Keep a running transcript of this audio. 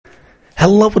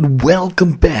Hello and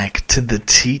welcome back to the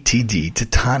TTD, to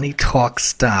Tani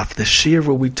Talks Daf, the shir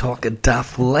where we talk a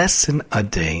daf lesson a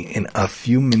day in a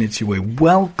few minutes your way.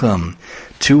 Welcome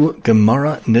to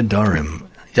Gemara Nedarim.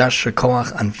 Yasher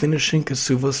Koach on finishing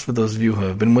Kesuvos for those of you who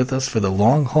have been with us for the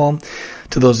long haul.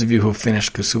 To those of you who have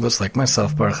finished Kesuvos like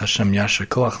myself, Baruch Hashem, Yasher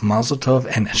Koach, Mazel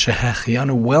Tov, and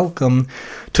Shehechianu, welcome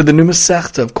to the new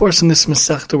Masechta. Of course, in this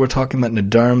Masechta, we're talking about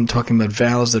Nedarim, talking about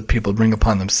vows that people bring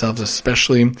upon themselves,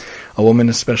 especially a woman,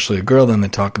 especially a girl. Then they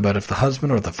talk about if the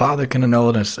husband or the father can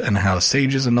annul it, and how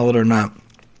sages annul it or not.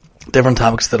 Different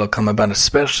topics that'll come about,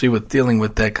 especially with dealing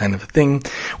with that kind of thing,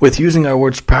 with using our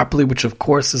words properly, which of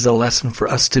course is a lesson for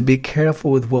us to be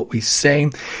careful with what we say,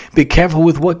 be careful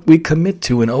with what we commit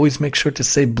to, and always make sure to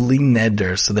say bli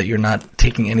neder, so that you're not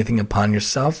taking anything upon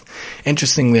yourself.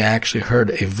 Interestingly, I actually heard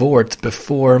a vort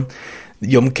before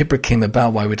Yom Kippur came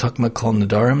about, why we talk about kol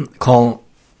nedarim,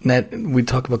 we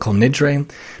talk about kol nidre,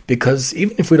 because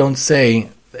even if we don't say,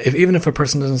 even if a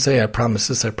person doesn't say, I promise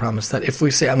this, I promise that, if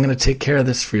we say, I'm going to take care of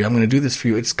this for you, I'm going to do this for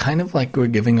you, it's kind of like we're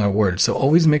giving our word. So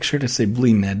always make sure to say,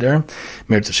 bli neder,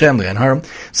 meretz Hashem, li'anhar,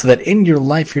 so that in your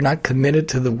life you're not committed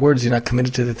to the words, you're not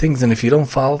committed to the things, and if you don't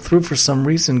follow through for some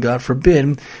reason, God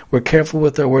forbid, we're careful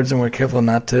with our words and we're careful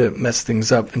not to mess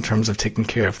things up in terms of taking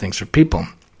care of things for people.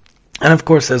 And of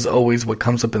course, as always, what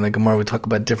comes up in the Gemara, we talk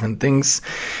about different things.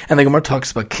 And the Gemara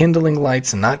talks about kindling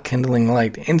lights and not kindling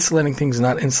light, insulating things,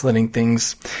 not insulating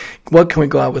things. What can we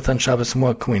go out with on Shabbos and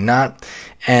what can we not?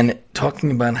 And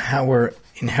talking about how we're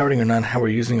inheriting or not, how we're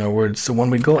using our words. So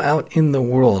when we go out in the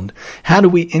world, how do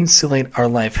we insulate our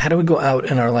life? How do we go out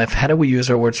in our life? How do we use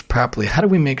our words properly? How do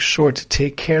we make sure to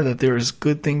take care that there is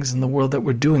good things in the world that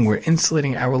we're doing? We're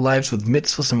insulating our lives with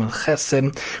mitzvahs and with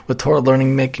chesed, with Torah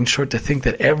learning, making sure to think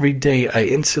that every day I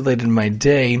insulated my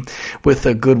day with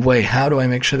a good way. How do I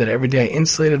make sure that every day I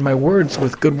insulated my words,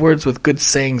 with good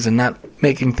sayings, and not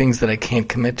making things that I can't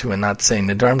commit to and not saying?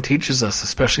 Nedarim teaches us,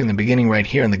 especially in the beginning right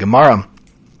here in the Gemara,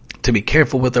 to be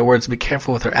careful with our words, to be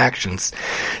careful with our actions,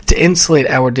 to insulate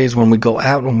our days when we go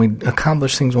out, when we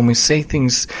accomplish things, when we say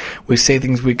things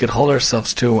we could hold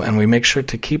ourselves to, and we make sure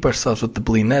to keep ourselves with the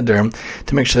bli neder,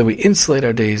 to make sure that we insulate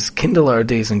our days, kindle our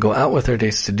days, and go out with our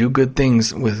days to do good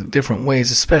things with different ways,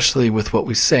 especially with what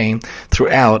we say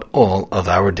throughout all of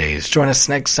our days. Join us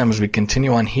next time as we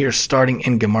continue on here, starting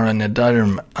in Gemara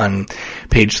Nedarim on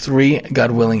page 3,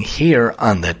 God willing, here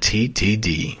on the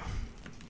TTD.